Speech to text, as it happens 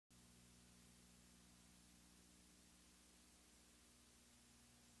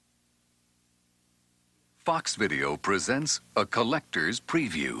Fox Video presents a collector's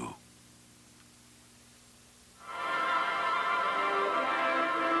preview.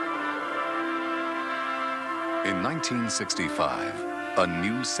 In 1965, a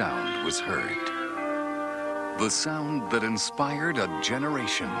new sound was heard. The sound that inspired a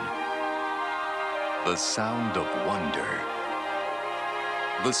generation. The sound of wonder.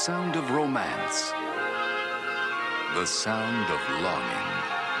 The sound of romance. The sound of longing.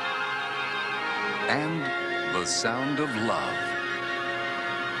 And the sound of love.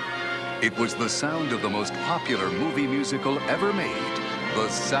 It was the sound of the most popular movie musical ever made. The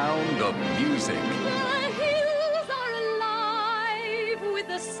Sound of Music. The hills are alive with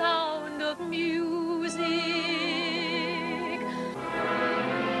the sound of music.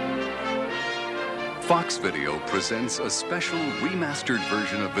 Fox Video presents a special remastered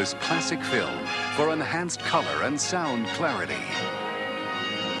version of this classic film for enhanced color and sound clarity.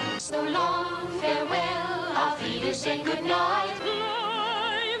 So long, farewell, auf Wiedersehen, good night.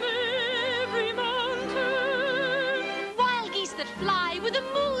 Climb every mountain. Wild geese that fly with the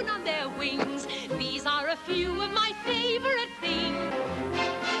moon on their wings. These are a few of my favorite things.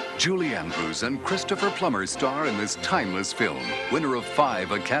 Julie Andrews and Christopher Plummer star in this timeless film, winner of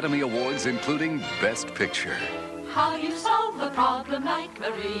 5 Academy Awards, including Best Picture. How you solve a problem like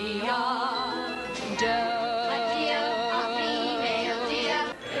Maria.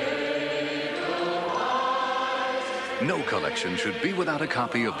 No collection should be without a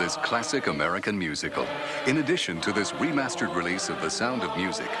copy of this classic American musical. In addition to this remastered release of The Sound of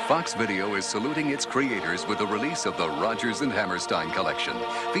Music, Fox Video is saluting its creators with the release of the Rodgers and Hammerstein collection,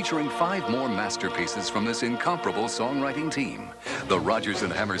 featuring 5 more masterpieces from this incomparable songwriting team. The Rodgers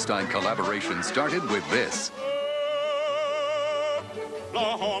and Hammerstein collaboration started with this.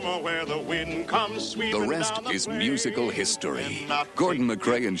 Where the wind comes The rest is musical history. Gordon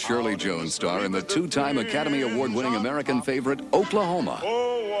McRae and Shirley Jones star in the 2-time Academy Award-winning American favorite, Oklahoma.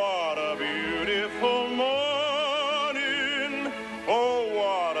 Oh, what a beautiful morning. Oh,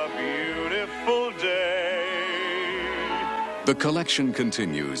 what a beautiful day. The collection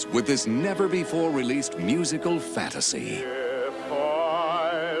continues with this never-before-released musical fantasy.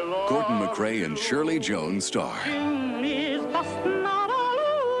 Gordon McRae and Shirley Jones star.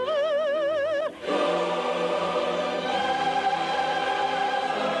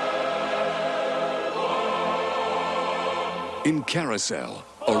 In Carousel,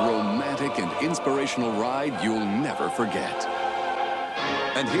 a romantic and inspirational ride you'll never forget.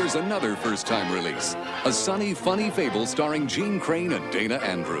 And here's another first-time release, a sunny, funny fable starring Gene Crane and Dana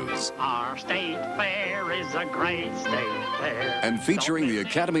Andrews. Our state fair is a great state fair. And featuring the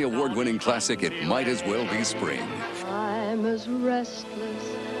Academy Award-winning classic, It Might As Well Be Spring. I'm as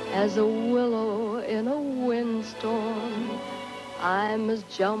restless as a willow in a windstorm. I'm as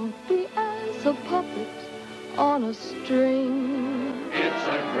jumpy as a puppet on a string. It's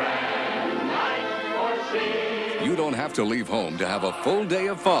a grand night for sea. You don't have to leave home to have a full day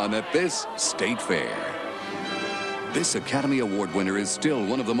of fun at this state fair. This Academy Award winner is still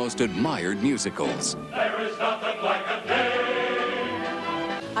one of the most admired musicals. There is nothing like a day.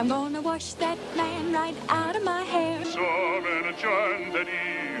 I'm gonna wash that man right out of my hair. Some enchanted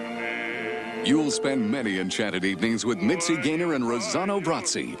evening. You'll spend many enchanted evenings with Mitzi Gaynor and Rossano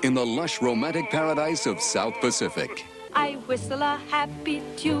Brazzi in the lush romantic paradise of South Pacific. I whistle a happy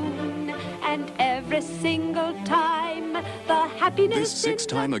tune, and every single time the happiness. This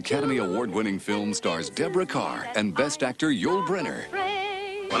 6-time Academy Award-winning film stars Deborah Carr and Best Actor Yul Brynner.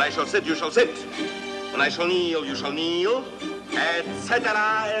 When I shall sit, you shall sit. When I shall kneel, you shall kneel,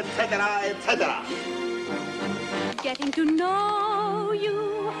 etc., etc., etc. Getting to know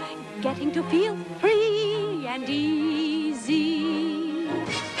you, getting to feel free and easy.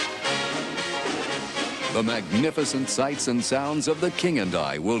 The magnificent sights and sounds of The King and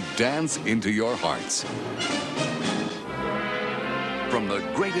I will dance into your hearts. From the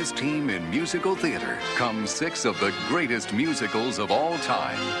greatest team in musical theater come 6 of the greatest musicals of all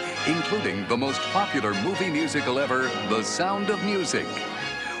time, including the most popular movie musical ever, The Sound of Music.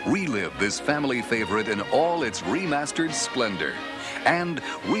 Relive this family favorite in all its remastered splendor. And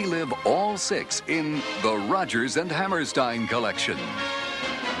relive all 6 in the Rodgers and Hammerstein collection.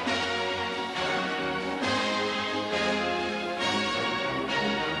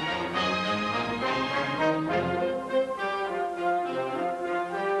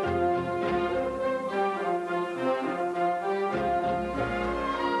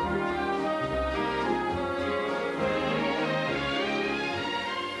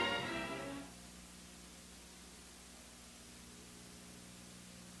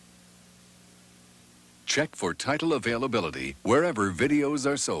 Check for title availability wherever videos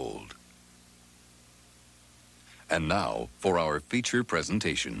are sold. And now for our feature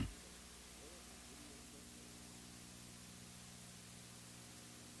presentation.